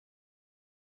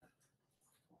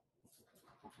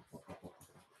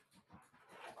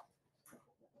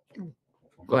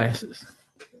Glasses.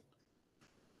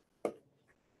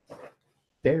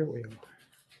 There we are.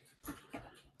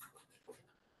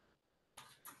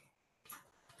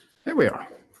 There we are.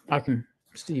 I can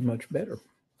see much better.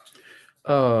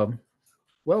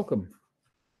 Welcome.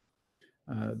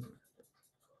 Uh,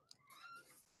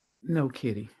 no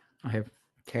kitty. I have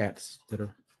cats that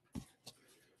are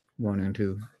wanting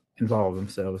to involve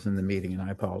themselves in the meeting, and I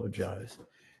apologize.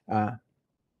 Uh,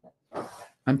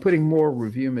 I'm putting more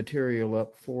review material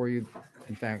up for you.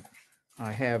 In fact,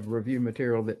 I have review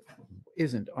material that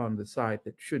isn't on the site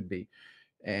that should be,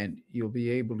 and you'll be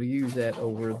able to use that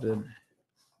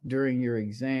during your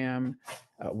exam.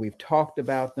 We've talked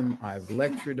about them. I've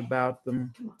lectured about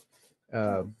them,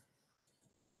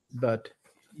 but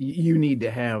you need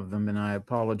to have them, and I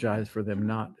apologize for them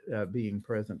not being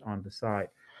present on the site.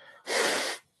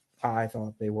 I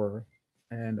thought they were,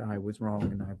 and I was wrong,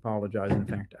 and I apologize. In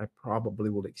fact, I probably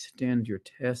will extend your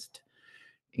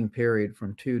testing period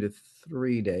from 2 to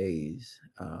 3 days,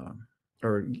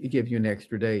 or give you an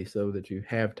extra day so that you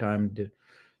have time to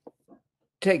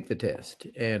take the test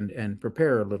and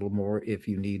prepare a little more if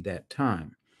you need that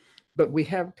time. But we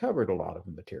have covered a lot of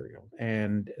the material,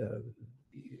 and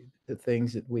the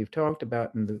things that we've talked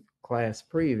about in the class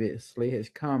previously has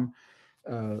come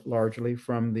largely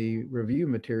from the review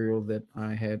material that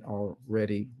I had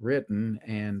already written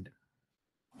and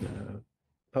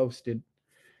posted,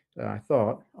 I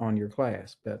thought, on your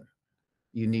class. But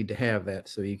you need to have that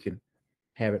so you can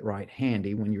have it right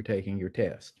handy when you're taking your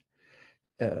test,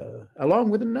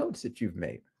 along with the notes that you've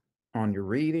made on your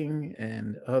reading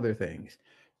and other things.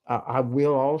 I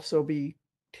will also be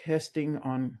testing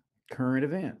on current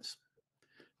events.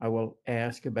 I will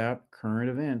ask about current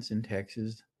events in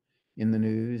Texas, in the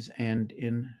news, and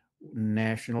in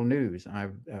national news.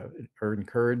 I've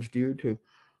encouraged you to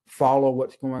follow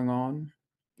what's going on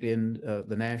in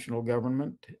the national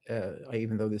government,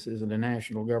 even though this isn't a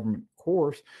national government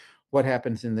course. What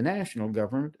happens in the national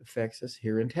government affects us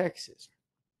here in Texas.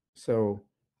 So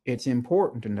it's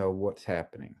important to know what's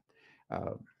happening.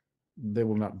 Uh, there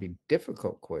will not be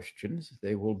difficult questions.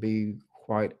 They will be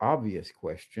quite obvious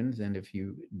questions. And if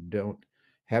you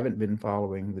haven't been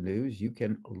following the news, you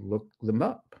can look them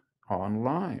up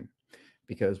online,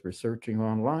 because researching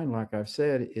online, like I've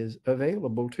said, is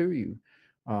available to you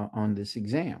on this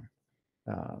exam.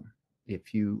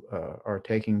 If you are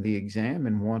taking the exam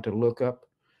and want to look up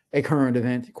a current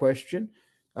event question,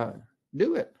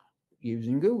 do it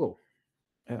using Google,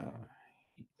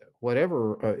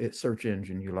 whatever search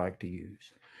engine you like to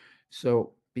use.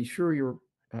 So be sure you're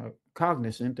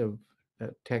cognizant of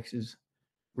Texas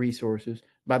resources.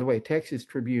 By the way, Texas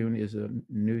Tribune is a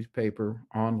newspaper,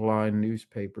 online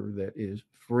newspaper that is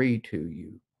free to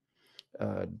you.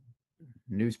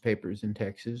 Newspapers in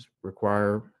Texas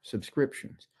require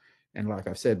subscriptions. And like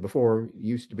I said before, it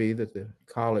used to be that the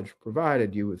college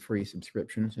provided you with free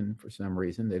subscriptions, and for some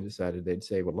reason they decided they'd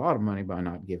save a lot of money by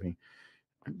not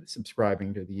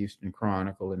subscribing to the Houston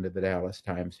Chronicle and to the Dallas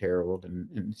Times Herald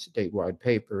and statewide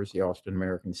papers, the Austin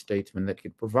American Statesman, that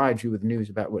could provide you with news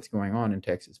about what's going on in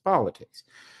Texas politics.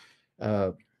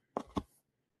 I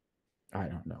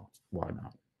don't know why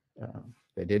not.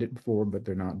 They did it before, but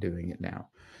they're not doing it now.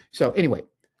 So anyway,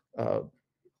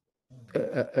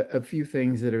 a few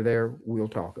things that are there we'll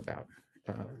talk about.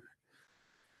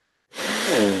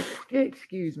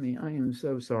 Excuse me, I am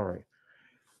so sorry.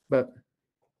 But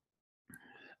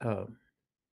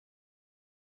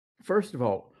first of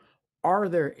all, are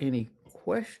there any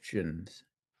questions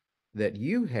that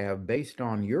you have based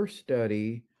on your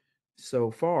study so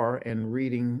far and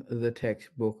reading the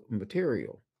textbook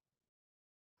material?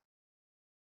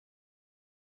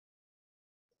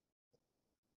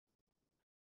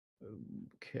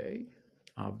 Okay,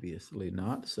 obviously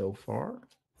not so far,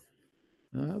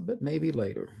 but maybe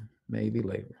later. Maybe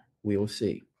later. We'll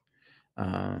see.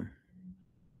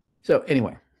 So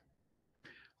anyway,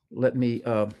 let me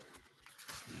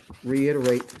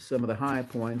reiterate some of the high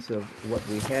points of what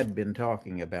we had been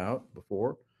talking about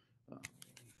before.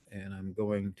 And I'm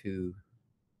going to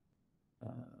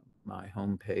my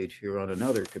home page here on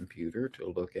another computer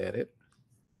to look at it.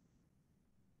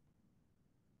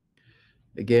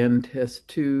 Again, test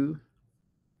 2.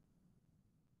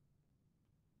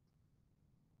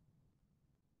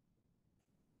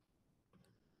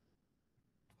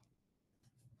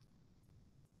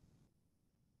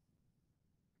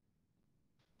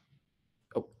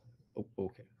 Oh,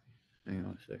 okay. Hang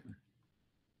on a second.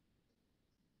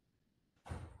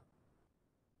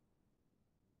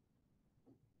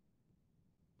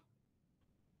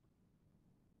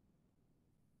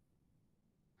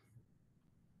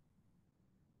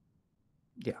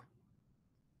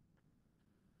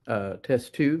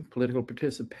 Test 2, political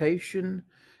participation,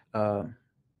 uh,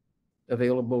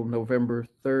 available November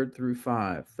 3rd through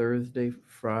 5, Thursday,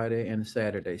 Friday, and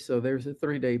Saturday. So there's a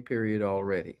 3-day period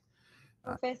already.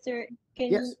 Uh, Professor,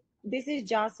 can yes, this is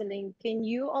Jocelyn. Can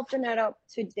you open it up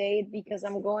today because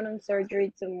I'm going on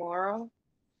surgery tomorrow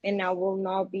and I will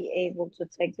not be able to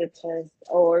take the test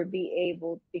or be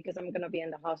able because I'm gonna be in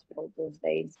the hospital those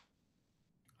days.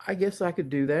 I guess I could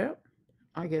do that.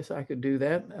 I guess I could do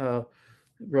that.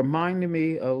 Remind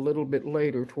me a little bit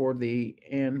later toward the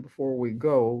end before we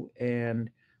go, and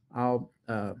I'll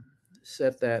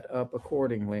set that up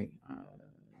accordingly.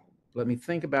 Let me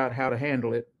think about how to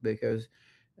handle it because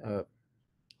uh,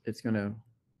 it's going to,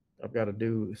 I've got to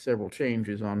do several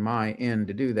changes on my end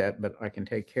to do that, but I can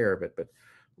take care of it. But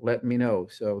let me know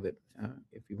so that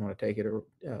if you want to take it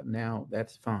now,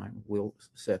 that's fine. We'll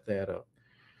set that up.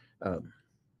 Um,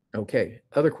 okay.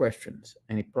 Other questions?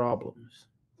 Any problems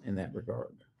in that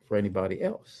regard for anybody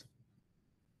else?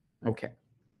 Okay.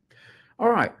 All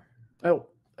right. Well,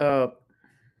 uh,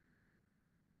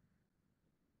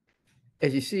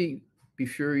 as you see, be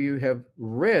sure you have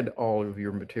read all of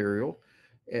your material.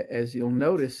 As you'll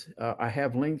notice, I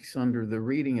have links under the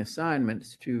reading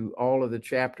assignments to all of the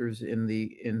chapters in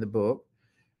the book,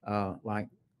 like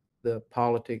the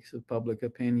politics of public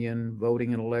opinion,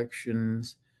 voting in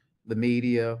elections, the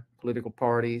media, political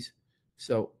parties.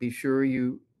 So be sure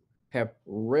you have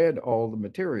read all the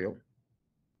material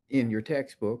in your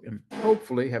textbook and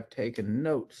hopefully have taken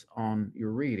notes on your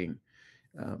reading.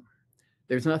 Uh,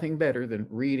 there's nothing better than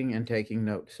reading and taking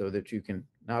notes so that you can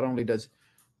not only does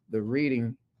the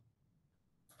reading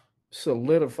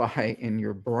solidify in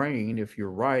your brain if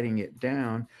you're writing it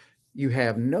down, you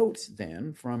have notes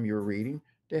then from your reading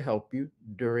to help you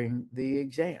during the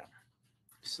exam.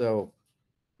 So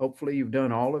hopefully you've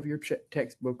done all of your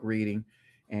textbook reading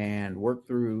and worked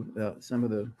through some of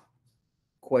the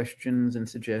questions and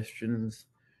suggestions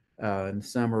and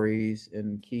summaries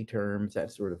and key terms,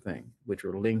 that sort of thing, which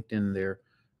are linked in there.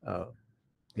 Uh,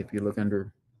 if you look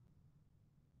under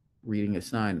reading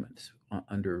assignments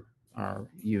under our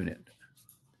unit.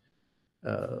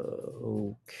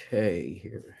 Okay,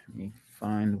 here, let me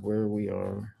find where we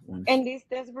are. And these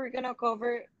tests we're gonna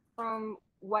cover from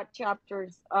what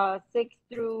chapters? Six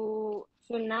through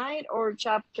to nine or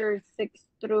chapter six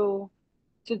through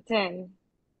to 10?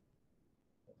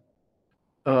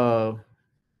 Uh,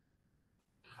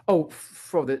 oh,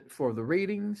 for the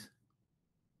readings,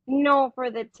 No, for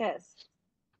the test.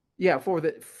 yeah, for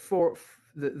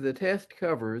the test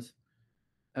covers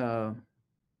uh,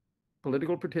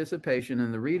 political participation,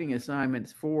 and the reading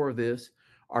assignments for this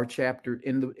are chapter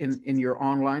in your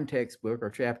online textbook are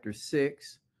chapter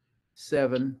 6,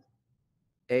 7,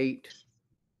 8,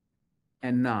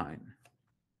 and 9.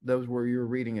 Those were your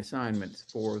reading assignments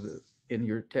for the in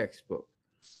your textbook.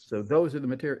 So those are the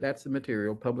material. That's the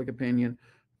material: public opinion,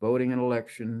 voting in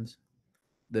elections,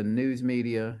 the news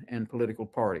media, and political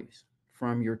parties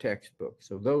from your textbook.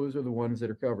 So those are the ones that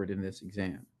are covered in this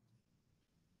exam.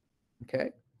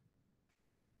 Okay.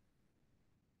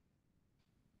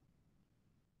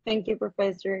 Thank you,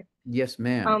 Professor. Yes,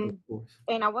 ma'am. Of Um, course.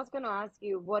 and I was gonna ask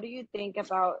you, what do you think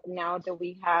about now that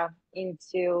we have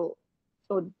until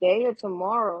today or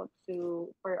tomorrow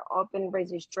to for open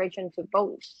registration to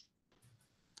vote?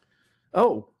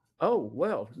 Oh,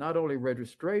 well, not only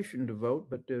registration to vote,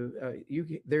 but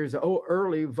there's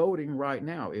early voting right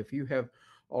now. If you have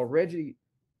already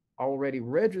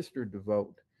registered to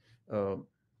vote, uh,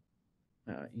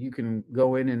 you can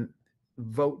go in and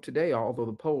vote today, although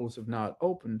the polls have not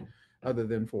opened other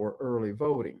than for early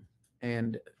voting.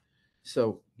 And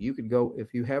so you could go,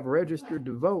 if you have registered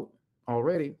to vote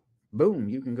already, boom,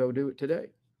 you can go do it today.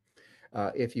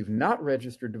 If you've not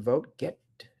registered to vote, get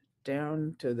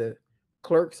down to the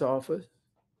clerk's office.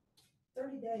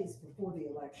 30 days before the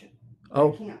election.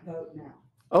 Oh, I can't vote now.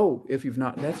 oh, if you've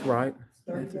not, that's right. It's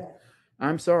 30 That's it. days.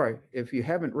 I'm sorry. If you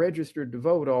haven't registered to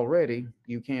vote already,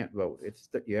 you can't vote.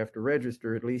 You have to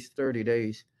register at least 30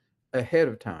 days ahead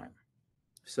of time.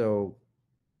 So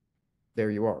there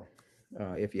you are.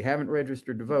 If you haven't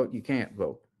registered to vote, you can't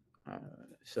vote. Uh,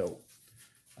 so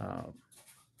uh,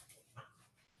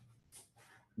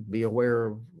 be aware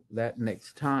of that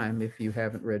next time if you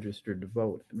haven't registered to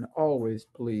vote. And always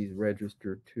please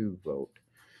register to vote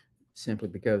simply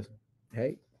because,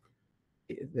 hey,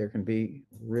 there can be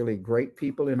really great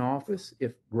people in office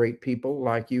if great people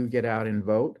like you get out and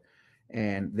vote.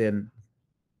 And then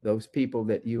those people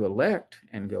that you elect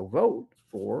and go vote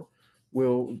for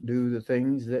will do the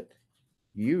things that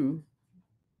you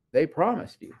they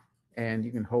promised you, and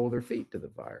you can hold their feet to the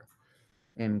fire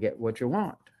and get what you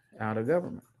want out of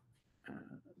government.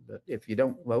 But if you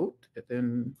don't vote,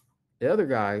 then the other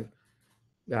guys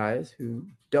who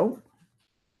don't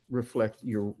reflect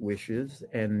your wishes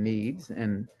and needs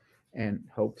and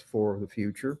hopes for the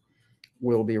future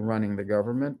will be running the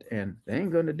government, and they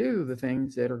ain't going to do the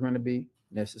things that are going to be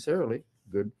necessarily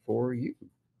good for you.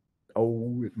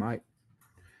 Oh, it might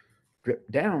drip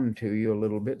down to you a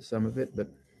little bit, some of it, but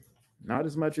not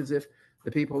as much as if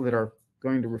the people that are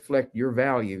going to reflect your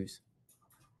values,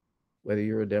 whether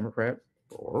you're a Democrat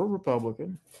or a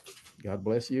Republican, God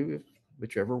bless you, if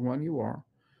whichever one you are,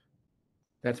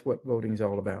 that's what voting is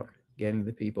all about. Getting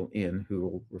the people in who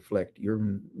will reflect your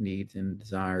needs and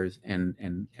desires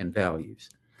and values.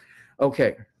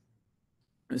 Okay,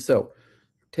 so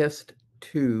test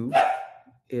two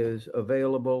is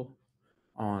available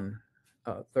on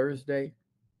Thursday,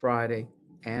 Friday,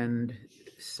 and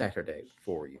Saturday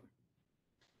for you.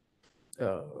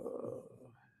 Uh,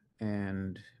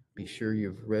 and be sure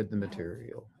you've read the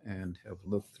material and have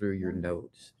looked through your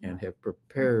notes and have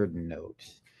prepared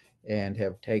notes and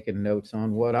have taken notes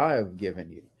on what I have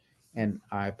given you. And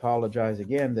I apologize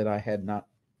again that I had not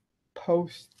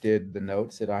posted the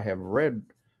notes that I have read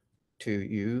to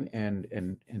you and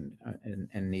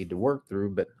need to work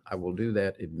through, but I will do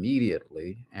that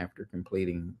immediately after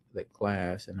completing the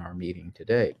class and our meeting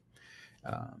today.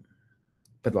 Um,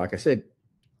 but like I said,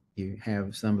 you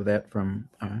have some of that from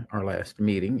our last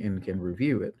meeting and can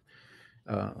review it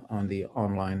on the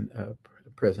online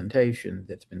presentation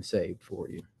that's been saved for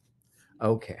you.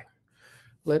 Okay,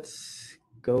 let's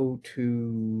go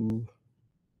to,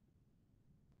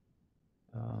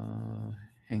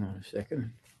 hang on a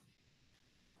second.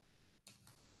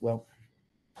 Well,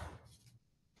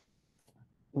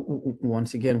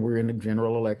 once again, we're in a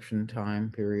general election time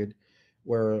period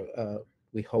where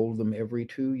we hold them every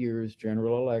 2 years,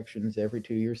 general elections. Every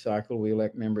 2 year cycle, we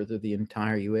elect members of the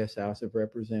entire U.S. House of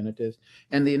Representatives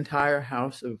and the entire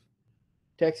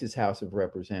Texas House of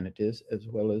Representatives, as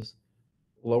well as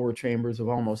lower chambers of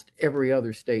almost every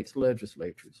other state's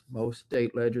legislatures. Most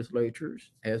state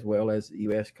legislatures, as well as the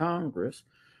U.S. Congress,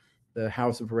 the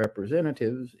House of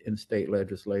Representatives in state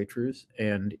legislatures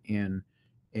and in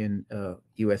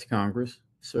U.S. Congress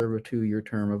serve a 2 year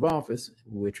term of office,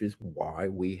 which is why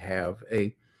we have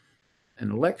an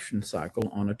election cycle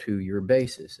on a 2 year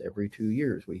basis. Every 2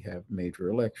 years, we have major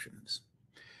elections.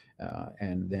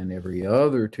 And then every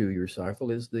other 2 year cycle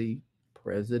is the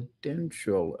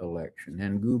presidential election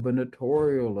and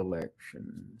gubernatorial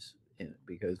elections,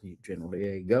 because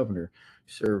generally a governor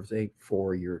serves a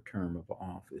 4 year term of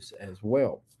office as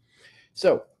well.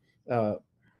 So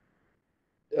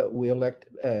we elect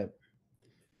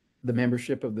the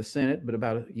membership of the Senate, but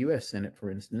about a U.S. Senate, for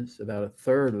instance, about a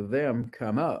third of them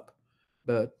come up.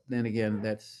 But then again,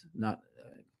 that's not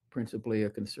principally a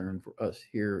concern for us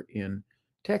here in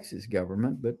Texas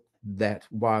government, but that's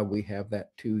why we have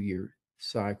that 2 year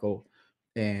cycle,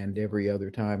 and every other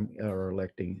time are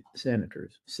electing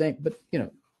senators. Same, but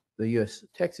the U.S.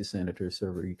 Texas senators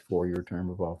serve each 4 year term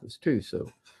of office too, so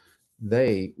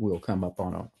they will come up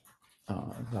on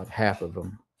about half of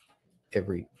them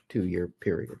every 2 year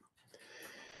period.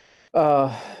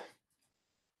 The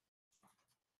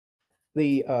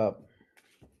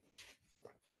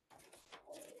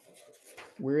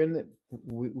we're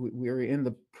in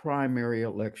the primary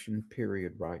election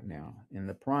period right now. In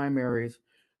the primaries,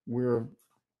 we're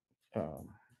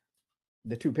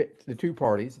the two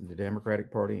parties, the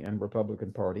Democratic Party and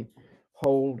Republican Party,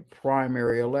 hold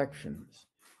primary elections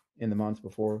in the months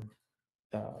before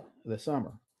the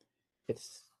summer.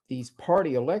 It's these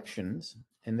party elections,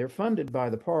 and they're funded by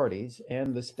the parties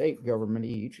and the state government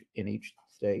in each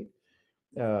state.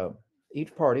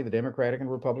 Each party, the Democratic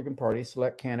and Republican Party,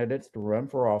 select candidates to run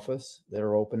for office that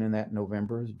are open in that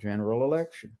November's general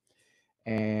election.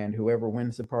 And whoever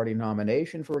wins the party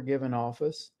nomination for a given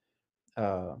office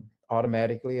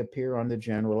automatically appear on the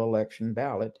general election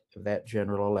ballot of that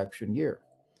general election year.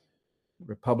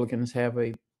 Republicans have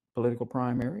a political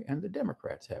primary, and the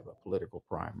Democrats have a political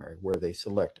primary where they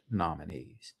select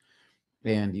nominees.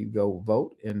 And you go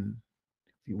vote, and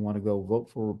if you want to go vote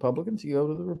for Republicans, you go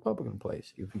to the Republican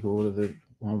place. If you want to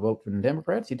vote for the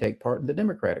Democrats, you take part in the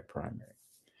Democratic primary.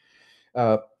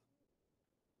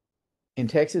 In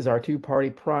Texas, our two-party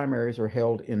primaries are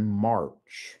held in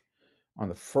March, on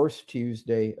the first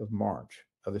Tuesday of March.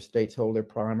 Other states hold their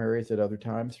primaries at other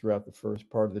times throughout the first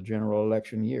part of the general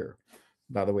election year.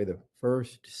 By the way, the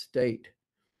first state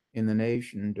in the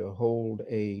nation to hold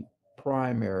a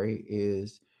primary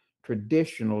is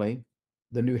traditionally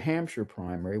the New Hampshire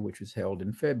primary, which is held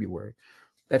in February.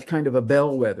 That's kind of a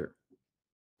bellwether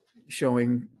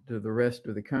showing to the rest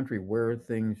of the country where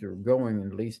things are going,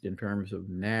 at least in terms of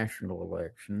national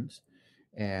elections,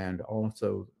 and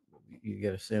also you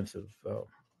get a sense of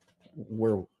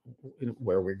where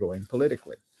where we're going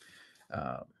politically.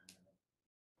 Uh,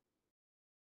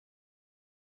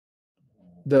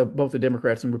 the both the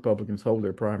Democrats and Republicans hold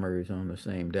their primaries on the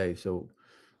same day. So,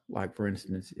 like for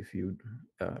instance, if you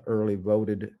early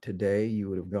voted today, you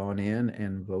would have gone in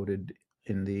and voted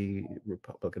in the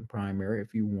Republican primary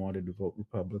if you wanted to vote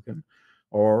Republican,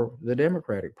 or the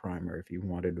Democratic primary if you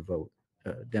wanted to vote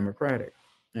Democratic.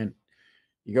 And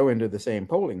you go into the same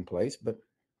polling place, but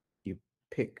you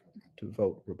pick to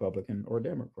vote Republican or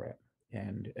Democrat,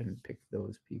 and pick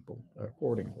those people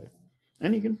accordingly.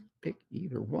 And you can pick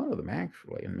either one of them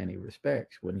actually in many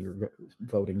respects when you're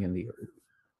voting in the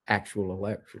actual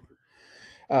election.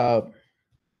 Uh,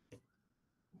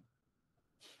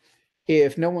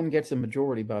 if no one gets a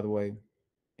majority, by the way,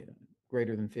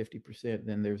 greater than 50%,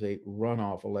 then there's a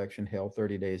runoff election held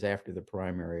 30 days after the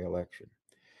primary election.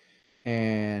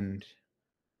 And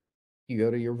you go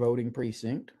to your voting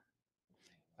precinct.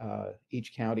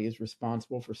 Each county is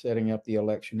responsible for setting up the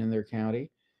election in their county.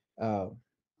 Uh,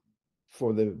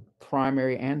 for the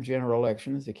primary and general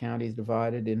elections, the county is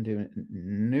divided into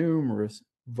numerous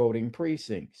voting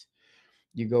precincts.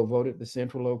 You go vote at the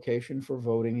central location for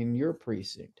voting in your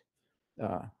precinct.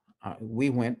 Uh, we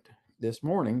went this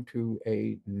morning to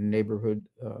a neighborhood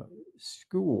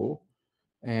school,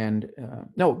 and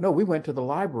no, we went to the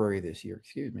library this year.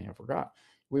 Excuse me, I forgot.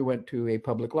 We went to a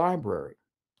public library.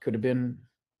 Could have been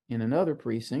in another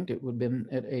precinct. It would have been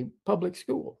at a public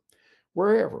school,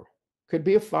 wherever. Could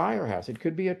be a firehouse. It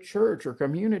could be a church or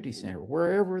community center,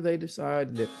 wherever they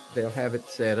decide that they'll have it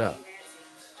set up.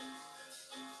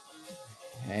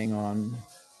 Hang on.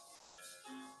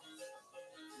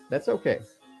 That's okay.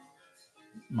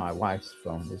 My wife's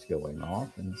phone is going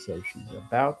off, and so she's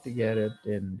about to get it.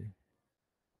 And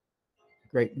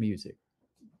great music,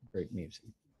 great music.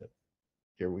 But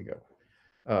here we go.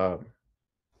 Uh,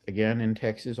 Again, in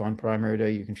Texas, on primary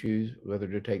day, you can choose whether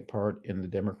to take part in the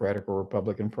Democratic or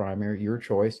Republican primary, your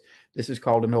choice. This is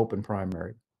called an open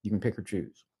primary. You can pick or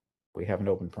choose. We have an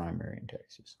open primary in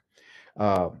Texas.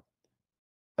 Uh,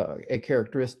 a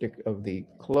characteristic of the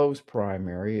closed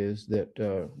primary is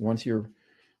that once you're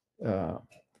uh,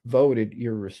 voted,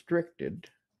 you're restricted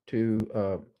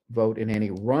to vote in any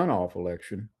runoff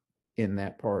election in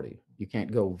that party. You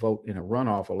can't go vote in a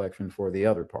runoff election for the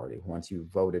other party once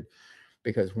you've voted,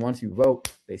 because once you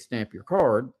vote, they stamp your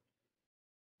card,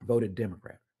 voted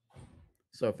Democrat.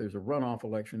 So if there's a runoff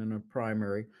election in a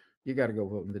primary, you got to go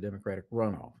vote in the Democratic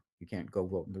runoff. You can't go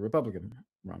vote in the Republican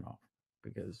runoff,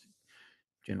 because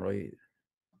generally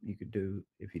you could do,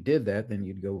 if you did that, then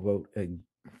you'd go vote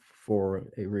for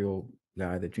a real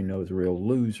guy that you know is a real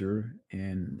loser,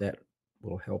 and that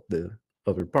will help the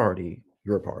other party,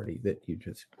 your party, that you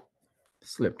just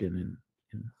slipped in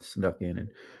and snuck in, and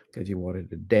because you wanted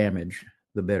to damage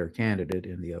the better candidate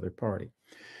in the other party.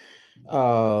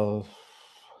 Uh,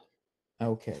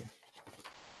 okay.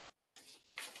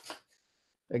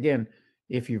 Again,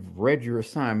 if you've read your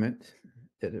assignment,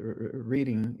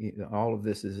 reading all of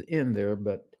this is in there,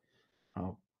 but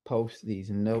I'll post these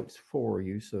notes for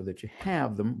you so that you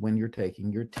have them when you're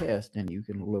taking your test, and you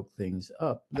can look things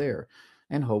up there.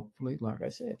 And hopefully, like I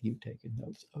said, you've taken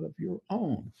notes of your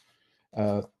own.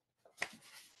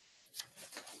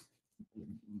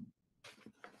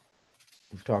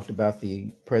 We've talked about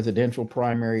the presidential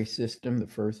primary system. The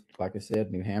first, like I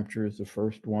said, New Hampshire is the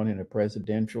first one in a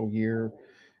presidential year,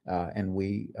 and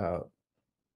we uh,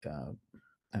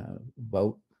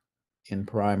 vote in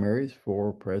primaries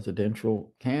for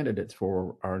presidential candidates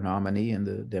for our nominee in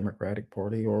the Democratic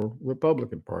Party or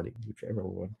Republican Party, whichever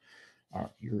one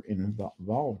you're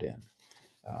involved in.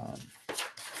 Um,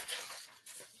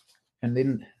 and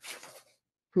then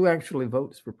who actually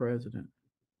votes for president?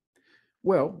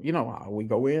 Well, you know, we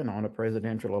go in on a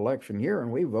presidential election year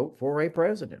and we vote for a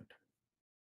president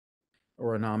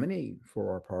or a nominee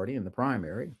for our party in the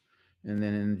primary. And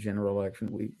then in the general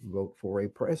election, we vote for a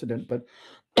president. But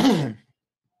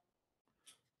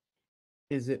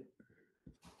is it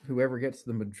whoever gets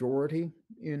the majority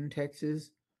in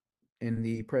Texas in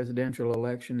the presidential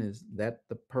election? Is that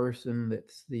the person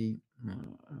that's the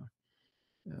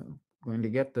going to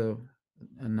get the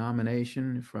a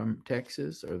nomination from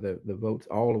Texas, or the votes,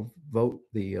 all of vote,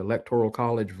 the electoral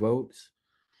college votes?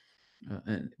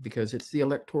 And because it's the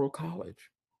electoral college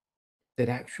that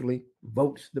actually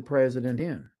votes the president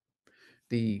in.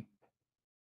 The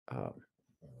uh,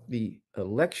 the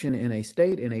election in a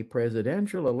state, in a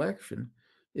presidential election,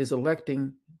 is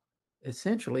electing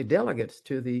essentially delegates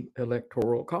to the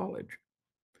electoral college.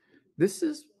 This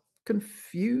is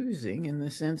confusing in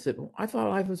the sense that I thought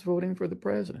I was voting for the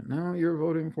president. No, you're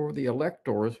voting for the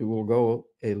electors who will go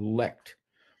elect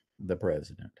the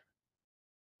president.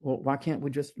 Well, why can't we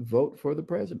just vote for the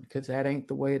president? Because that ain't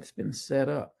the way it's been set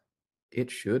up. It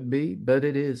should be, but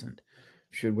it isn't.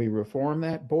 Should we reform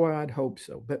that? Boy, I'd hope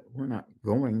so, but we're not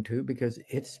going to because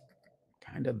it's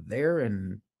kind of there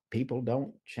and people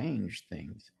don't change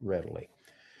things readily.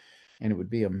 And it would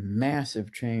be a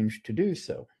massive change to do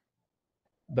so.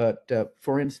 But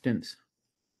for instance,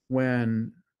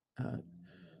 when uh,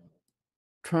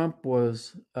 Trump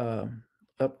was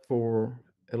up for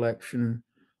election,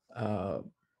 uh,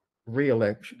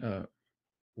 re-election,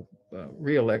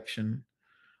 re-election,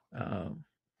 uh,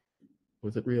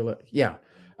 was it re-election? Yeah.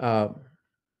 Uh,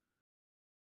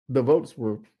 the votes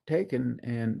were taken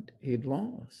and he'd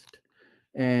lost.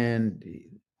 And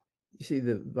you see,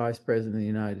 the vice president of the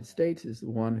United States is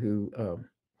the one who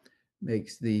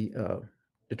makes the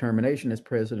determination as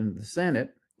president of the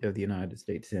Senate of the United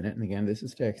States Senate. And again, this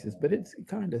is Texas, but it's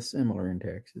kind of similar in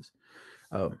Texas.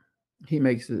 He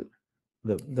makes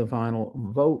the final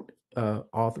vote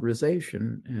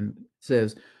authorization and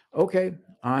says, okay,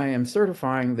 I am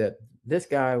certifying that this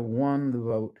guy won the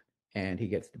vote and he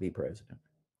gets to be president.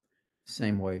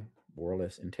 Same way, more or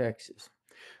less, in Texas.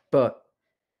 But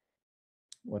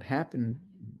what happened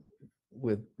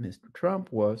with Mr.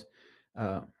 Trump was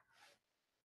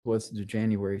the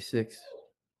January 6th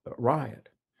riot.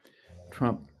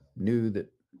 Trump knew that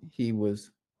he was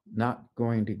not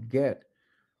going to get,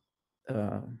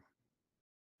 uh,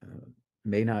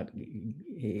 may not,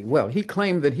 he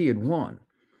claimed that he had won,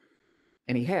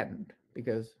 and he hadn't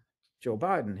because Joe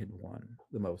Biden had won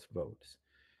the most votes.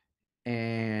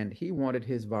 And he wanted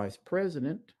his vice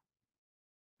president,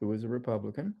 who was a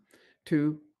Republican,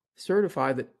 to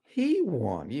certify that he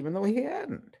won, even though he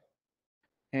hadn't.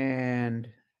 And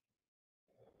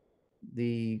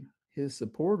his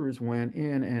supporters went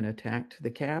in and attacked the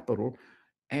Capitol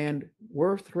and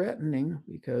were threatening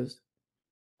because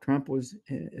Trump was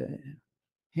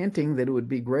hinting that it would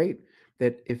be great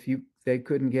that if they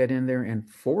couldn't get in there and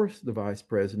force the vice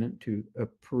president to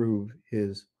approve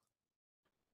his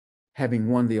having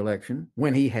won the election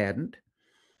when he hadn't,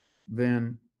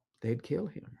 then they'd kill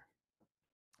him.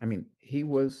 I mean, he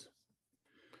was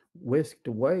whisked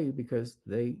away because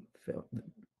they felt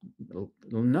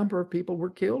a number of people were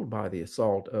killed by the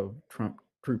assault of Trump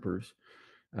troopers,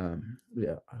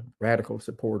 radical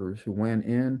supporters who went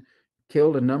in,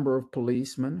 killed a number of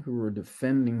policemen who were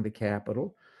defending the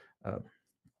Capitol.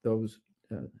 Those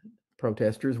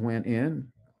protesters went in,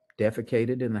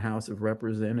 defecated in the House of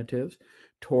Representatives,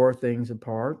 tore things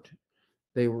apart.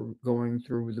 They were going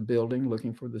through the building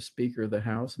looking for the Speaker of the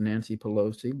House, Nancy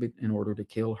Pelosi, in order to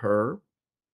kill her.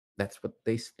 That's what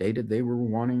they stated they were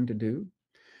wanting to do.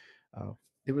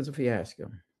 It was a fiasco.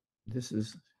 This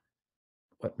is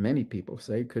what many people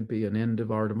say could be an end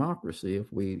of our democracy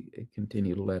if we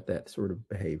continue to let that sort of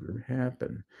behavior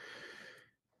happen,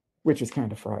 which is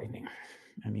kind of frightening.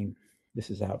 I mean, this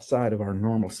is outside of our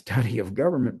normal study of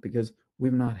government because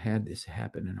we've not had this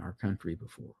happen in our country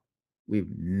before. We've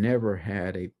never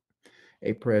had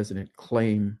a president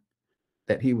claim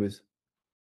that he was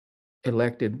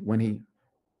elected when he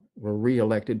were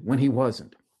reelected when he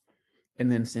wasn't,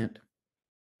 and then sent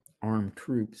armed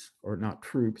troops, or not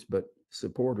troops, but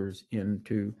supporters in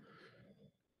to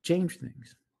change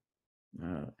things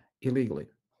illegally.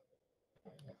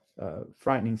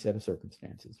 Frightening set of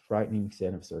circumstances. Frightening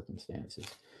set of circumstances.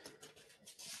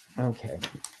 Okay.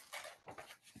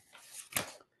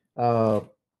 By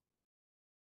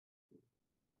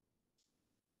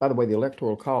the way, the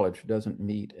Electoral College doesn't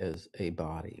meet as a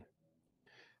body.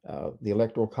 The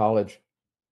Electoral College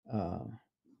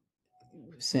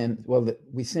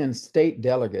we send state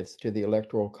delegates to the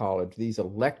Electoral College. These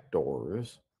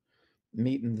electors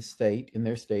meet in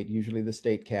their state, usually the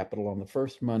state capital, on the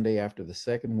first Monday after the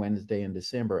second Wednesday in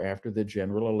December after the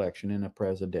general election in a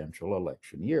presidential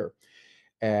election year.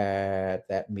 At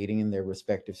that meeting in their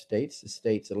respective states, the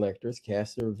state's electors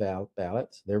cast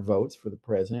their votes for the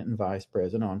president and vice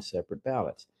president on separate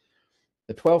ballots.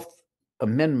 The 12th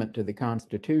Amendment to the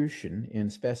Constitution, in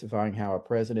specifying how a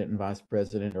president and vice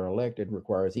president are elected,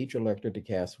 requires each elector to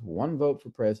cast one vote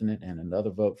for president and another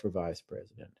vote for vice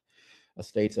president. A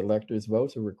state's electors'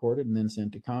 votes are recorded and then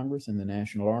sent to Congress and the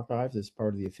National Archives as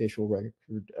part of the official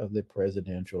record of the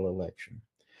presidential election.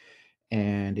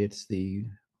 And it's the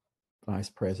vice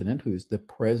president, who's the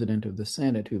president of the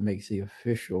Senate, who makes the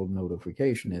official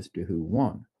notification as to who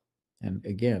won. And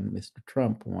again, Mr.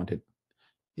 Trump wanted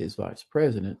his vice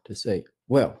president to say,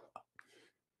 well,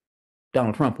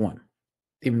 Donald Trump won,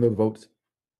 even though the votes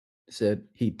said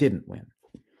he didn't win.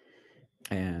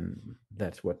 And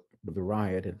that's what the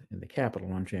riot in the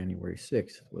Capitol on January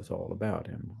 6th was all about,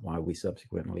 and why we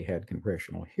subsequently had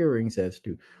congressional hearings as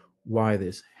to why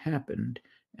this happened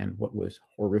and what was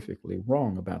horrifically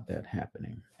wrong about that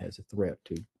happening as a threat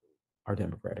to our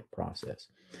democratic process.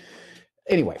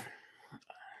 Anyway,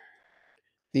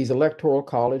 these electoral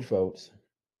college votes,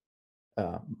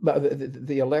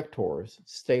 the electors,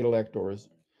 state electors,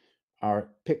 are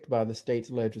picked by the state's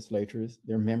legislatures.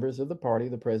 They're members of the party,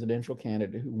 the presidential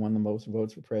candidate who won the most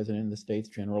votes for president in the state's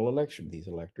general election. These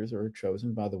electors are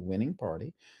chosen by the winning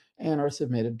party and are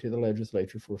submitted to the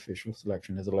legislature for official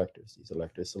selection as electors. These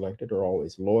electors selected are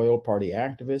always loyal party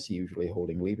activists, usually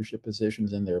holding leadership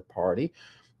positions in their party,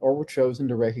 or were chosen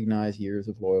to recognize years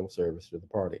of loyal service to the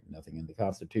party. Nothing in the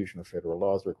Constitution or federal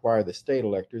laws require the state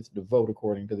electors to vote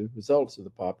according to the results of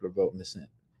the popular vote in the Senate.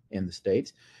 In the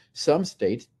states, some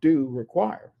states do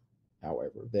require,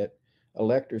 however, that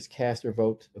electors cast their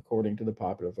votes according to the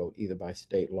popular vote, either by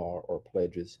state law or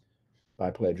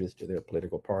by pledges to their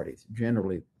political parties.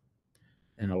 Generally,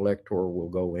 an elector will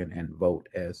go in and vote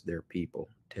as their people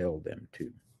tell them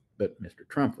to. But Mr.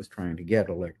 Trump was trying to get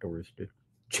electors to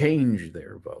change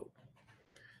their vote,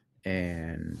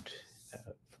 and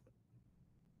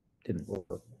didn't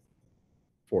work,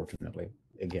 fortunately,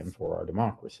 again, for our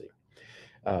democracy.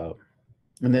 And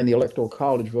then the Electoral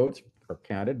College votes are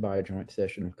counted by a joint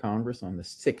session of Congress on the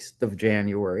 6th of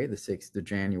January, the 6th of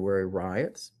January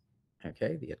riots,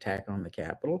 okay, the attack on the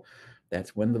Capitol.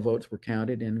 That's when the votes were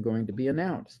counted and going to be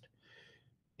announced.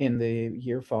 In the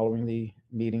year following the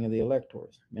meeting of the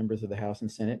electors, members of the House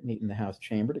and Senate meet in the House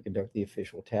chamber to conduct the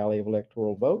official tally of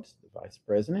electoral votes. The Vice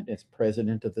President, as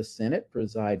President of the Senate,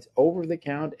 presides over the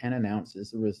count and announces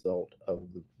the results of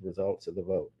the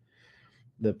vote.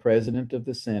 The President of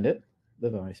the Senate,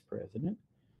 the Vice President,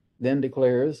 then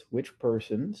declares which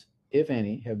persons, if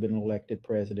any, have been elected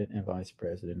President and Vice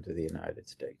President of the United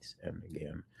States. And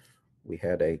again, we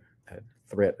had a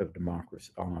threat of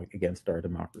democracy against our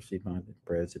democracy by the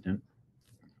President,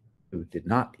 who did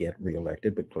not get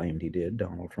reelected but claimed he did,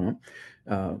 Donald Trump,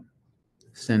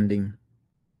 sending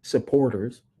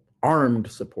supporters,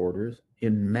 armed supporters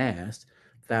in mass,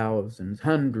 thousands,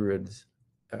 hundreds,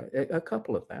 a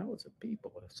couple of thousand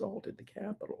people assaulted the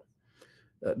Capitol.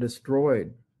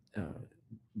 Destroyed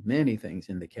many things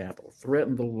in the Capitol,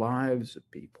 threatened the lives of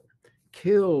people,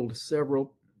 killed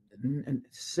several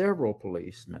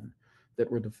policemen that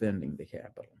were defending the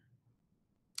Capitol.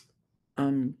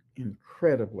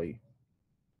 Incredibly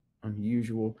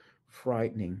unusual,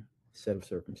 frightening set of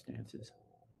circumstances.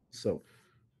 So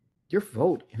your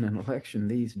vote in an election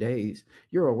these days,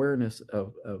 your awareness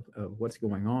of what's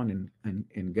going on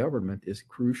in government is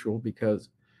crucial, because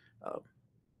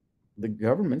the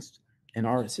governments and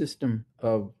our system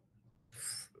of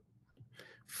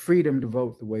freedom to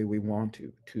vote the way we want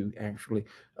to actually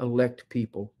elect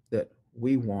people that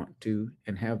we want to,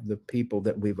 and have the people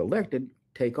that we've elected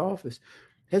take office,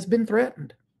 has been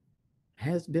threatened.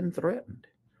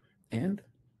 And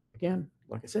again,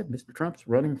 like I said, Mr. Trump's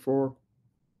working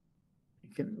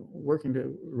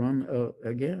to run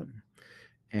again.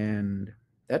 And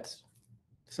that's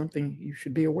something you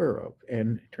should be aware of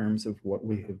in terms of what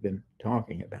we have been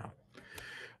talking about.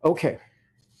 Okay.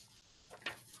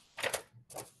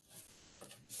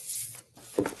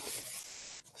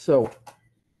 So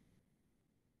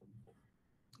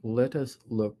let us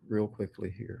look real quickly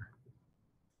here.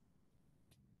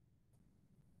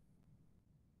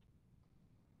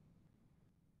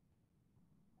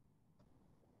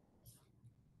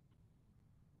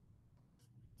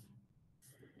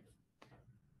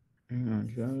 Hang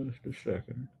on just a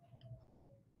second.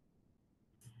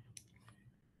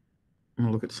 I'm going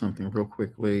to look at something real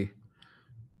quickly.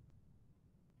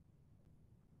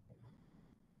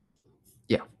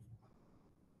 Yeah.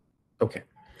 Okay.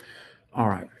 All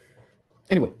right.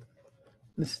 Anyway,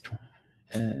 this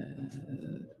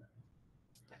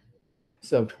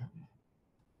so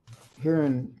here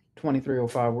in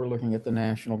 2305, we're looking at the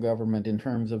national government in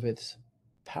terms of its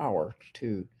power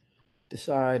to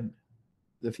decide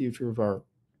the future of our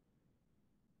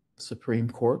Supreme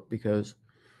Court, because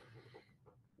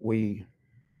the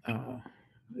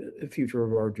future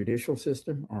of our judicial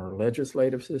system, our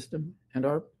legislative system, and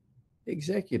our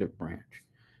executive branch.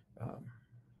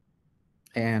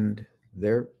 And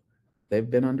they've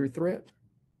been under threat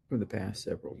for the past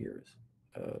several years.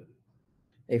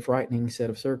 A frightening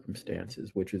set of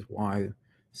circumstances, which is why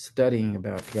studying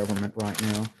about government right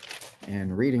now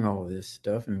and reading all of this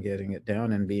stuff and getting it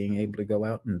down and being able to go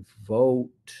out and vote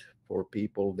for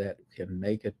people that can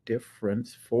make a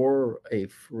difference for a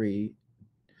free,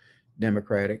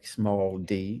 democratic, small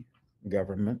d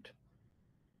government.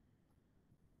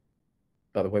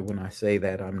 By the way, when I say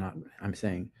that, I'm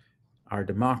saying our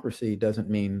democracy doesn't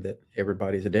mean that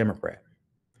everybody's a Democrat.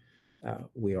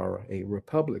 We are a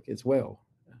republic as well.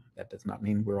 That does not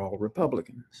mean we're all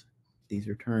Republicans. These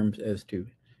are terms as to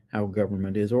how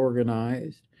government is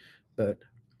organized, but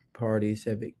parties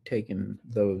have taken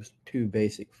those two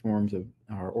basic forms of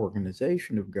our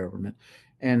organization of government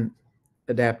and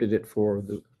adapted it for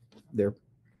their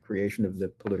creation of the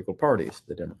political parties,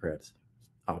 the Democrats,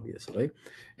 obviously,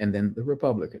 and then the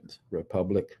Republicans.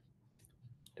 Republic,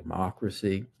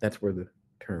 democracy, that's where the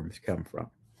terms come from.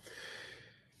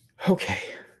 Okay.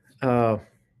 Uh,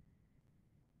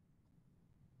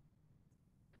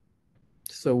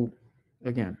 so,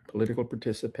 again, political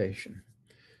participation.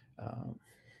 Uh,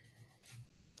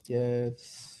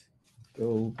 let's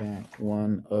go back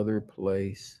one other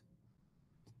place.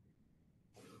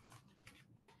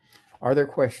 Are there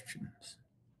questions,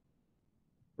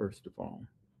 first of all?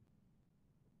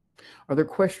 Are there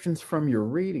questions from your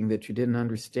reading that you didn't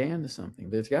understand something?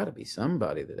 There's got to be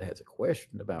somebody that has a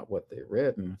question about what they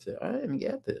read and say, I didn't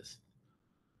get this.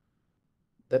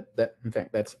 That in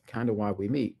fact, that's kind of why we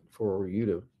meet, for you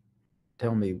to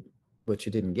tell me what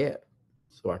you didn't get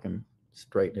so I can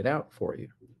straighten it out for you.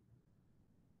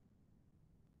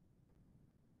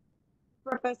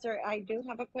 Professor, I do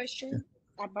have a question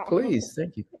about. Please,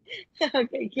 thank you.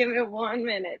 Okay, give me 1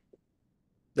 minute.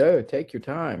 No, take your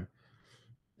time.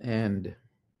 And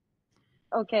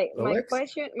Okay, my Alex,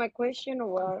 question, my question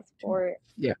was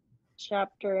yeah.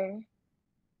 chapter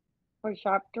for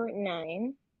chapter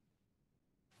 9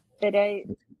 that I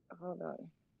hold on.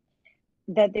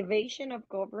 The division of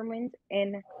government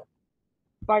and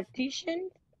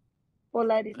partitions,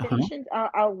 Uh-huh. polarizations.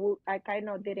 I kind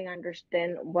of didn't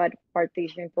understand what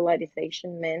partition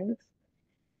polarization means.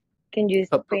 Can you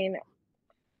Uh, explain?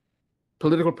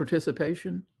 Political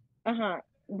participation. Uh-huh.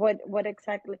 What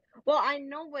exactly? Well, I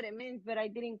know what it means, but I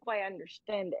didn't quite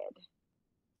understand it.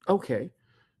 Okay.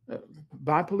 Uh,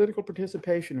 by political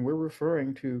participation, we're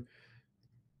referring to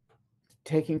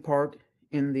taking part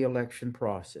in the election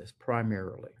process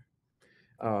primarily,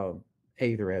 uh,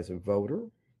 either as a voter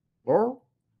or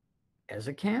as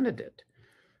a candidate.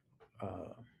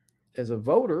 Uh, as a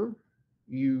voter,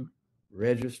 you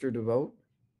register to vote,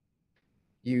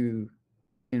 you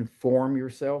inform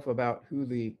yourself about who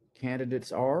the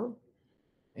candidates are,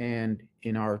 and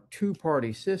in our two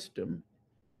party system,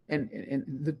 and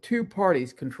the two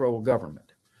parties control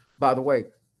government. By the way,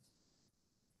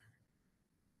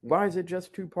 why is it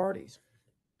just two parties?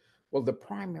 Well, the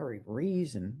primary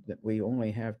reason that we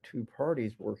only have two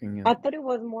parties working I in, thought it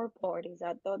was more parties.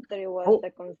 I thought that it was oh,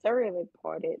 the Conservative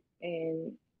Party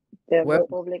and the well,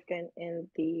 Republican and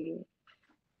the.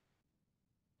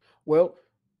 well,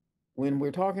 when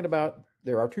we're talking about,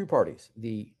 there are two parties: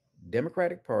 the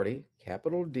Democratic Party,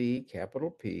 capital D, capital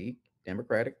P,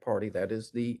 Democratic Party, that is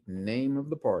the name of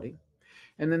the party.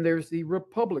 And then there's the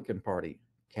Republican Party,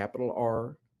 capital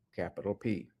R, capital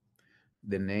P,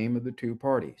 the name of the two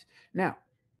parties. Now,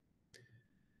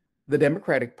 the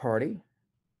Democratic Party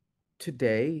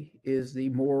today is the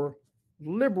more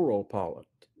liberal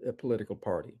political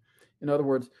party. In other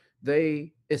words,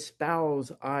 they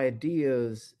espouse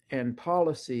ideas and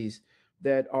policies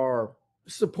that are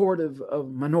supportive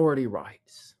of minority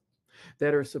rights,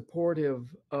 that are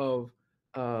supportive of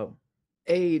uh,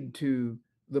 aid to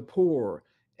the poor,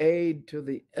 aid to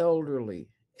the elderly,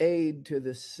 aid to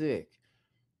the sick,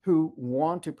 who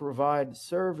want to provide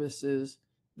services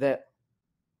that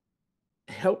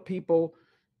help people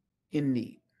in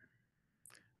need.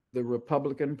 The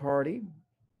Republican Party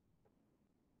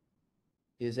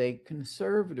is a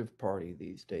conservative party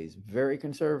these days, very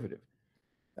conservative.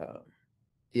 Uh,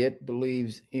 it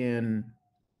believes in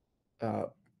uh,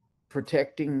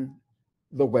 protecting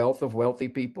the wealth of wealthy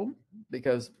people,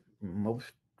 because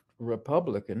most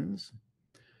Republicans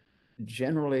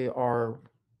generally are,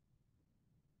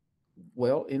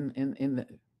 well, in the,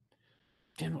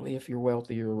 generally, if you're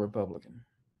wealthy, you're a Republican,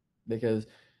 because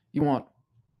you want,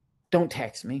 don't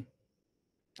tax me.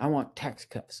 I want tax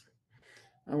cuts.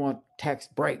 I want tax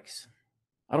breaks.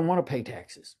 I don't want to pay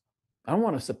taxes. I don't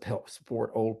want to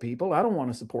support old people. I don't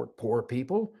want to support poor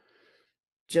people.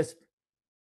 Just,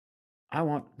 I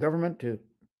want government to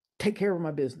take care of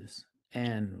my business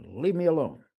and leave me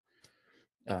alone.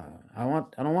 I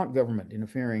don't want government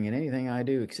interfering in anything I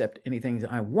do except anything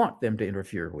I want them to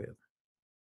interfere with.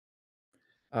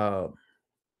 Uh,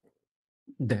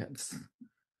 that's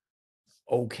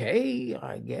okay,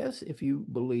 I guess, if you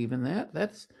believe in that.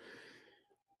 That's,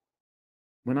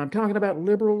 when I'm talking about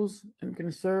liberals and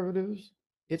conservatives,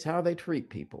 it's how they treat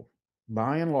people,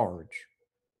 by and large.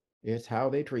 It's how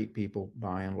they treat people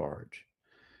by and large.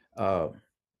 Uh,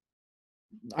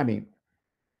 I mean,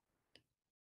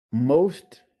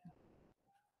 most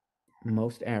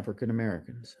most African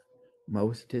Americans,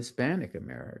 most Hispanic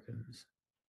Americans,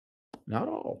 not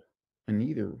all, in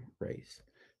either race,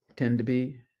 tend to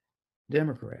be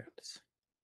Democrats.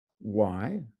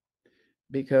 Why?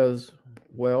 Because,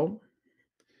 well,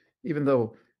 even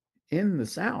though in the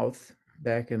South,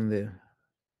 back in the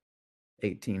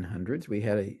 1800s, we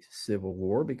had a civil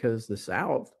war because the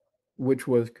South, which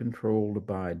was controlled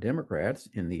by Democrats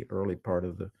in the early part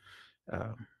of the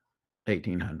uh,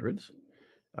 1800s,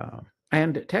 uh,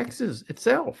 and Texas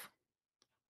itself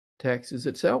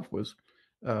was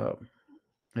uh,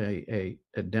 a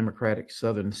Democratic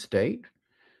Southern state.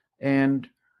 And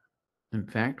in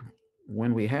fact,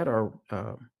 when we had our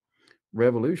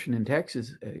revolution in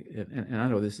Texas, and I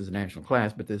know this is a national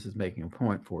class, but this is making a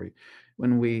point for you.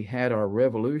 When we had our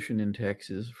revolution in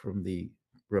Texas from the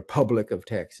Republic of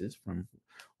Texas, from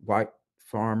white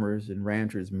farmers and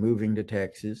ranchers moving to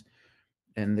Texas,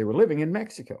 and they were living in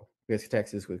Mexico because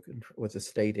Texas was a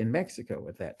state in Mexico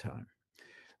at that time.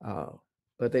 Uh,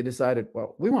 but they decided,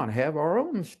 well, we want to have our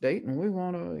own state and we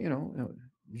want to,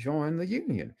 join the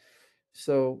Union.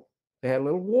 So they had a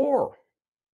little war.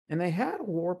 And they had a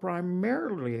war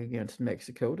primarily against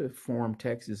Mexico to form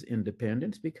Texas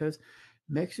independence because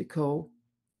Mexico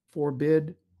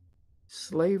forbid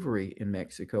slavery in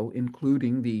Mexico,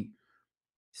 including the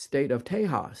state of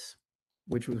Tejas,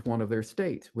 which was one of their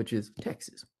states, which is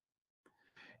Texas.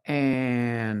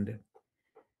 And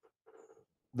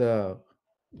the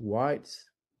whites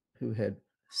who had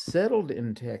settled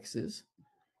in Texas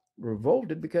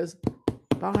revolted because,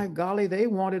 by golly, they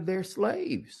wanted their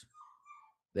slaves.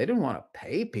 They didn't want to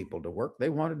pay people to work. They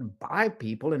wanted to buy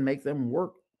people and make them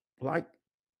work like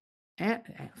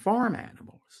farm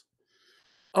animals,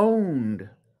 owned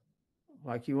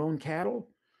like you own cattle.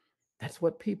 That's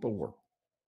what people were,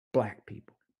 black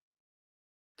people,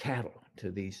 cattle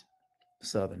to these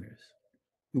Southerners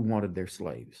who wanted their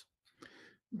slaves,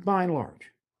 by and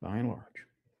large, by and large.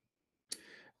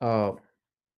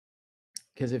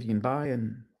 Because if you can buy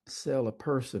and sell a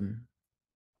person,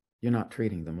 you're not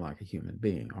treating them like a human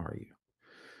being, are you?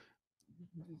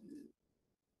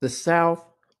 The South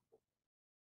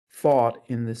fought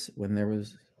in this when there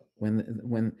was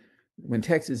when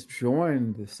Texas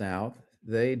joined the South.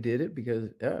 They did it because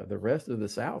the rest of the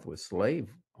South was slave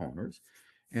owners,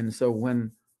 and so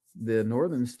when the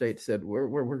northern states said we're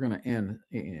going to end,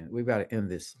 we've got to end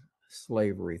this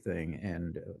slavery thing,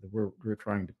 and we're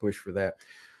trying to push for that.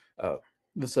 Uh,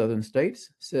 the southern states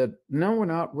said, no, we're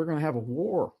not. We're going to have a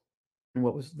war. And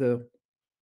what was the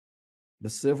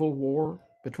Civil War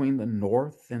between the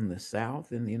North and the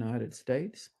South in the United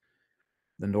States?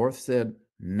 The North said,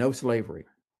 no slavery.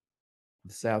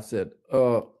 The South said,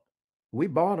 we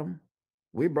bought them.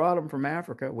 We brought them from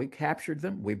Africa. We captured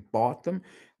them. We bought them.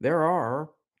 There are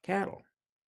cattle,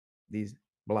 these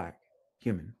black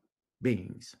human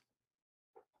beings.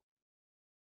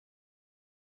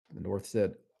 The North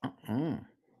said, uh-uh,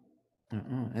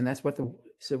 uh-uh. And that's what the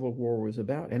Civil War was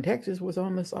about. And Texas was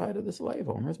on the side of the slave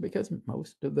owners because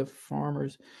most of the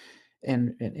farmers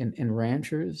and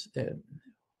ranchers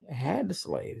had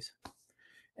slaves.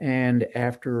 And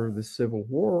after the Civil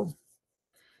War,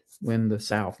 when the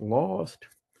South lost,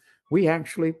 we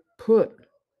actually put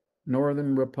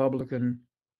Northern Republican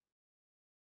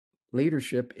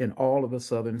leadership in all of the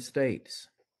Southern states.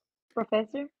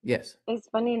 Professor, Yes. it's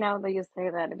funny now that you say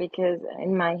that because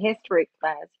in my history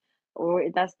class, or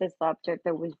that's the subject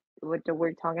that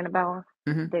we're talking about,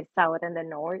 Mm-hmm. the South and the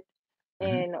North,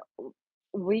 Mm-hmm. and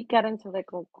we got into the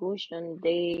conclusion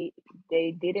they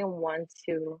didn't want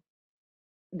to.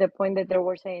 The point that they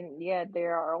were saying, yeah,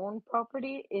 they're our own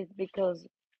property, is because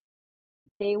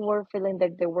they were feeling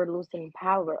that they were losing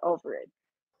power over it.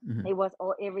 Mm-hmm. It was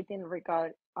all everything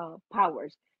regard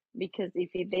powers, because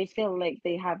if they feel like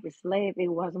they have a slave, it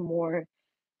was more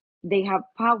they have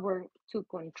power to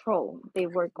control. They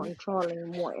were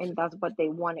controlling more, and that's what they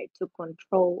wanted to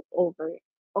control over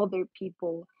other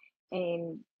people,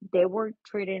 and they were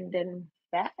treating them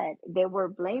bad. They were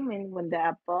blaming when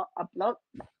the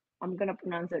I'm gonna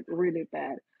pronounce it really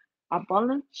bad.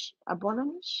 Abolish.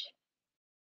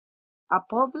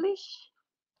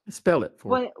 Spell it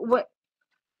for.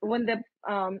 When the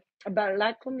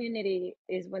black community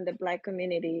is when the black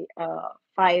community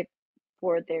fight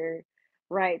for their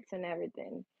rights and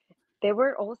everything, they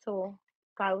were also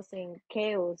causing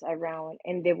chaos around,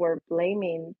 and they were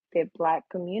blaming the black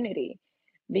community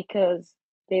because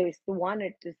they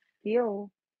wanted to still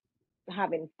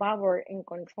having power and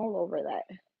control over that.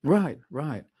 Right,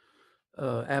 right.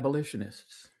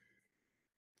 Abolitionists.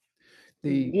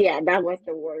 The Yeah, that was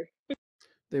the word.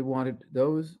 they wanted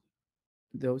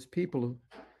those people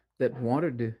that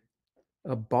wanted to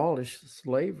abolish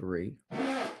slavery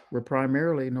were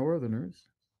primarily Northerners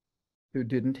who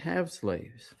didn't have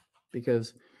slaves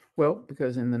because, well,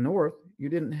 because in the North you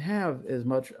didn't have as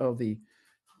much of the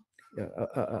uh,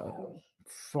 uh, uh,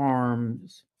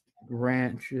 farms,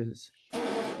 ranches,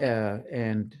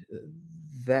 and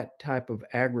that type of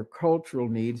agricultural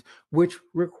needs, which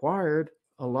required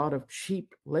a lot of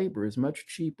cheap labor, as much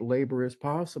cheap labor as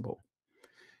possible.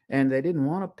 And they didn't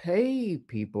want to pay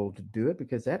people to do it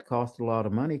because that cost a lot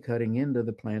of money cutting into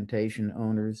the plantation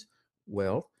owners'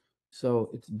 wealth.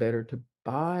 So it's better to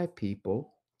buy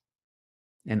people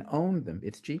and own them.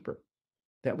 It's cheaper.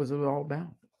 That was what it all about.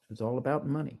 It was all about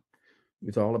money. It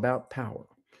was all about power.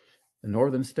 The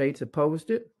northern states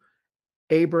opposed it.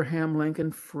 Abraham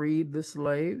Lincoln freed the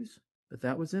slaves, but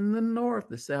that was in the North.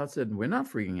 The South said, we're not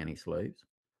freeing any slaves.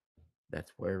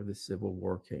 That's where the Civil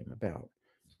War came about.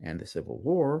 And the Civil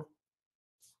War,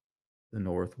 the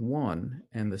North won,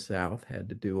 and the South had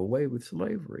to do away with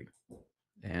slavery.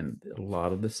 And a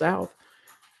lot of the South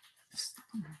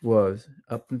was,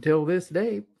 up until this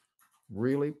day,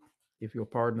 really, if you'll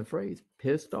pardon the phrase,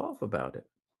 pissed off about it.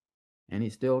 And he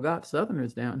still got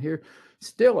Southerners down here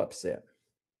still upset.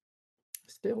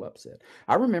 Still upset.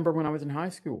 I remember when I was in high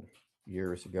school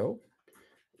years ago,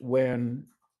 when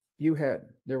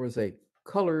there was a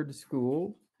colored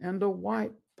school and a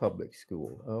white public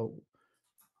school,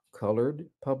 a colored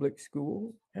public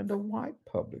school and a white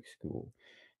public school.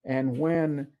 And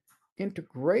when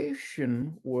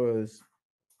integration was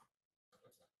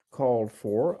called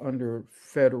for under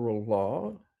federal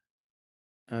law,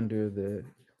 under the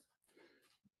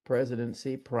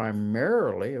presidency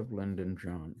primarily of Lyndon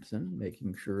Johnson,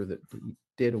 making sure that he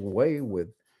did away with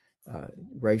uh,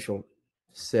 racial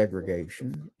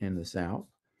segregation in the South,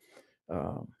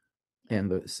 uh,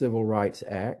 and the Civil Rights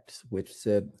Act, which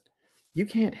said you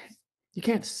can't you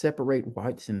can't separate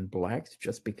whites and blacks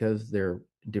just because they're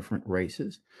different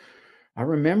races. I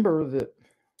remember that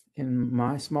in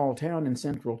my small town in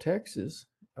Central Texas,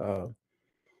 uh,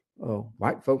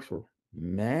 white folks were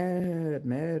mad,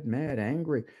 mad, mad,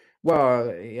 angry. Well,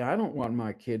 I don't want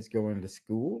my kids going to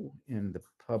school in the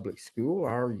public school.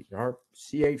 Our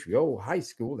CHO high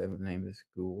school, that was the name of the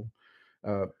school.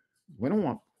 Uh, we don't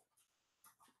want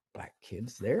black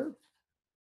kids there,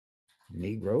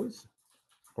 Negroes,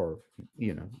 or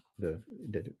you know the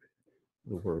the,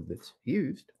 the word that's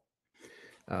used.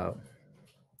 Uh,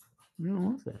 we don't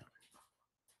want that,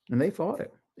 and they fought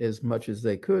it as much as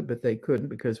they could, but they couldn't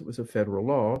because it was a federal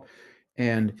law.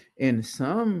 And in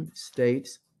some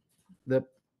states, the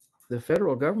the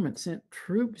federal government sent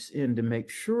troops in to make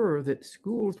sure that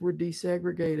schools were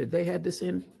desegregated. They had to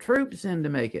send troops in to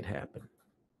make it happen.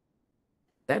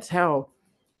 That's how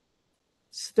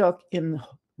stuck in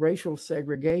racial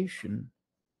segregation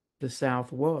the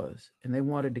South was. And they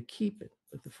wanted to keep it.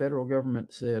 But the federal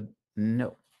government said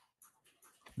no.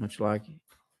 Much like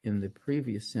in the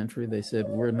previous century, they said,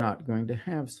 we're not going to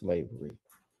have slavery.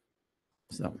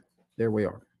 So there we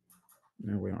are.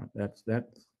 There we are. That's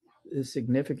a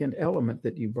significant element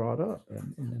that you brought up.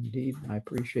 And indeed, I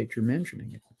appreciate your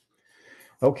mentioning it.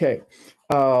 Okay.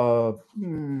 Uh,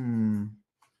 hmm,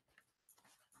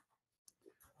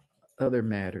 other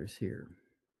matters here.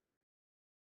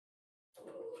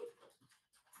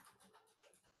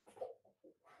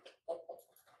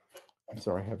 I'm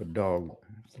sorry, I have a dog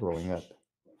throwing up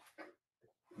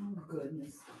Oh,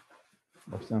 goodness.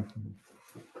 or something.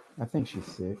 I think she's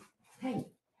sick. Hey,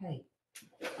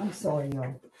 I'm sorry,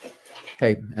 y'all.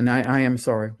 Hey, and I am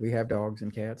sorry. We have dogs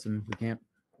and cats, and we can't.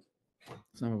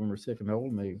 Some of them are sick and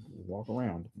old, and they walk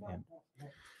around.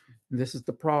 And this is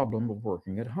the problem of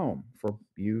working at home for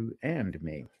you and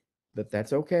me. But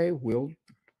that's okay. We'll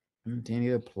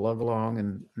continue to plug along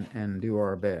and do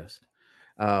our best.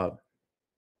 Uh,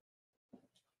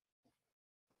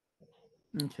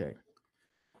 okay.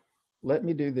 Let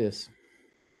me do this.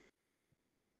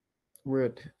 We're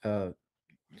at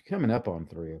coming up on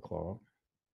 3 o'clock.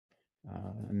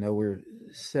 I know we're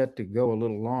set to go a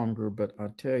little longer, but I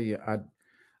tell you,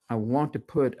 I want to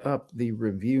put up the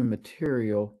review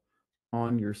material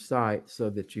on your site so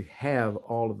that you have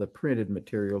all of the printed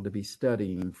material to be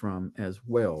studying from, as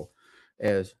well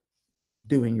as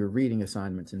doing your reading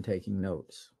assignments and taking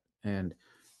notes. And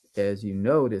as you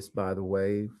notice, by the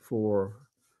way, for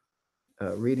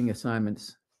reading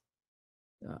assignments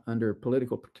under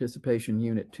political participation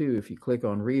unit 2, if you click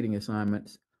on reading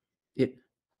assignments, it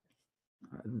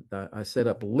I set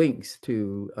up links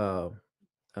to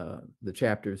the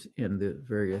chapters in the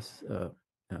various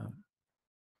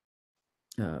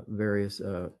various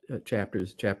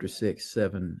chapters, chapter 6,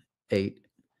 7, 8,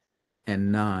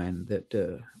 and 9 that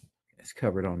is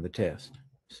covered on the test.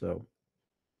 So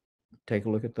take a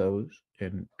look at those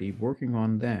and be working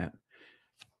on that.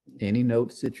 Any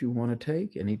notes that you want to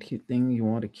take, anything you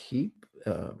want to keep,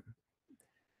 uh,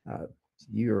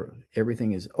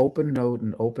 everything is open note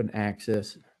and open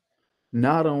access,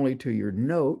 not only to your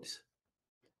notes,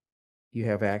 you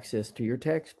have access to your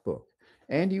textbook,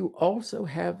 and you also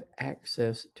have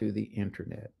access to the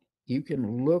internet. You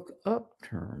can look up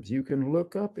terms, you can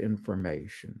look up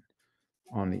information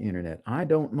on the internet. I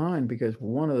don't mind, because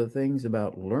one of the things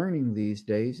about learning these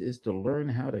days is to learn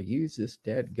how to use this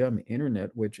dadgum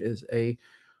internet, which is a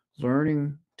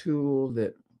learning tool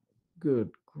that, good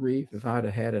grief, if I'd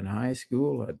have had in high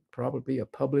school, I'd probably be a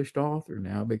published author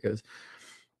now, because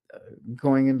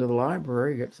going into the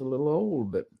library gets a little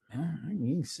old, but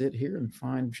you can sit here and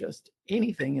find just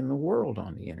anything in the world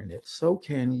on the internet. So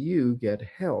can you get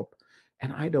help.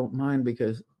 And I don't mind,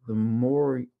 because the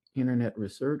more internet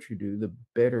research you do, the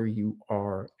better you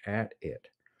are at it.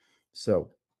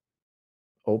 So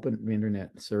open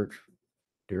internet search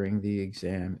during the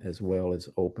exam, as well as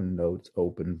open notes,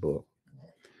 open book.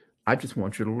 I just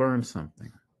want you to learn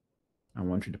something. I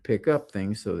want you to pick up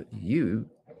things so that you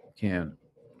can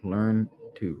learn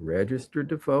to register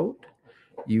to vote.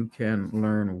 You can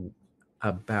learn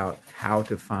about how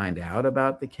to find out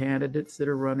about the candidates that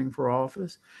are running for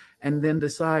office, and then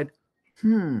decide,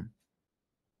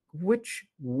 which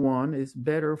one is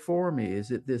better for me?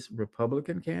 Is it this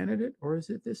Republican candidate, or is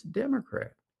it this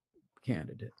Democrat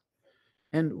candidate?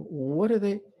 And what are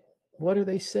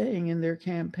they saying in their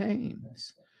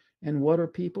campaigns? And what are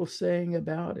people saying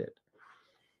about it?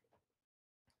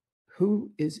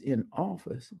 Who is in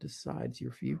office decides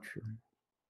your future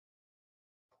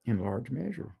in large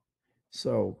measure.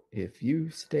 So if you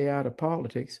stay out of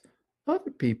politics,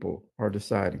 other people are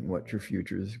deciding what your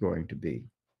future is going to be.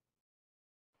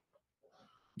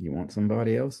 You want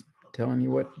somebody else telling you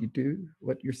what you do,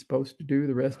 what you're supposed to do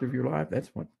the rest of your life? That's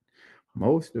what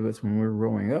most of us, when we're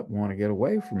growing up, want to get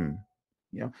away from.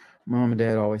 Mom and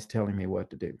dad always telling me what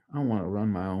to do. I want to run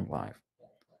my own life.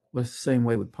 Well, it's the same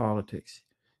way with politics.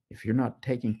 If you're not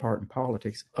taking part in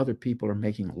politics, other people are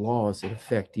making laws that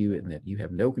affect you and that you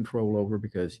have no control over,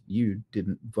 because you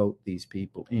didn't vote these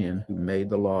people in who made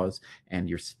the laws, and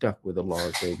you're stuck with the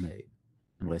laws they made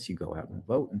unless you go out and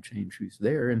vote and change who's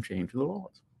there and change the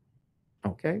laws.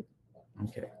 Okay?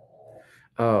 Okay.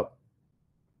 Uh,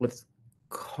 let's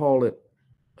call it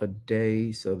a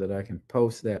day so that I can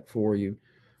post that for you.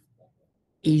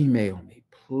 Email me,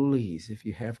 please, if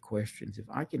you have questions. If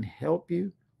I can help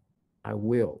you, I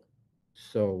will.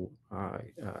 So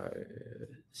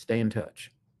stay in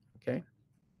touch. Okay.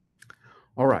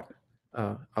 All right.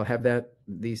 I'll have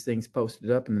these things posted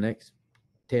up in the next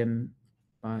 10,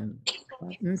 10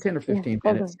 or Yeah, 15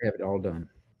 hold minutes. on. Have it all done.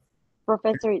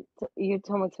 Professor, you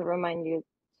told me to remind you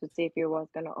to see if you was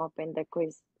gonna open the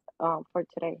quiz for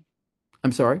today.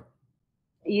 I'm sorry.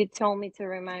 You told me to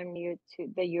remind you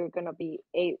that you're gonna be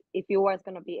if you was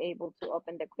gonna be able to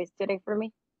open the quiz today for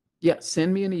me. Yeah.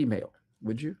 Send me an email,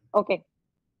 would you? Okay,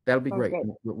 That'll be sounds great.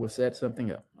 good. We'll set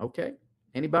something up. Okay.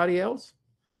 Anybody else?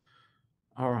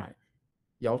 All right.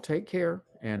 Y'all take care,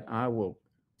 and I will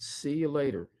see you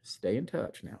later. Stay in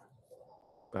touch now.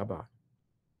 Bye bye.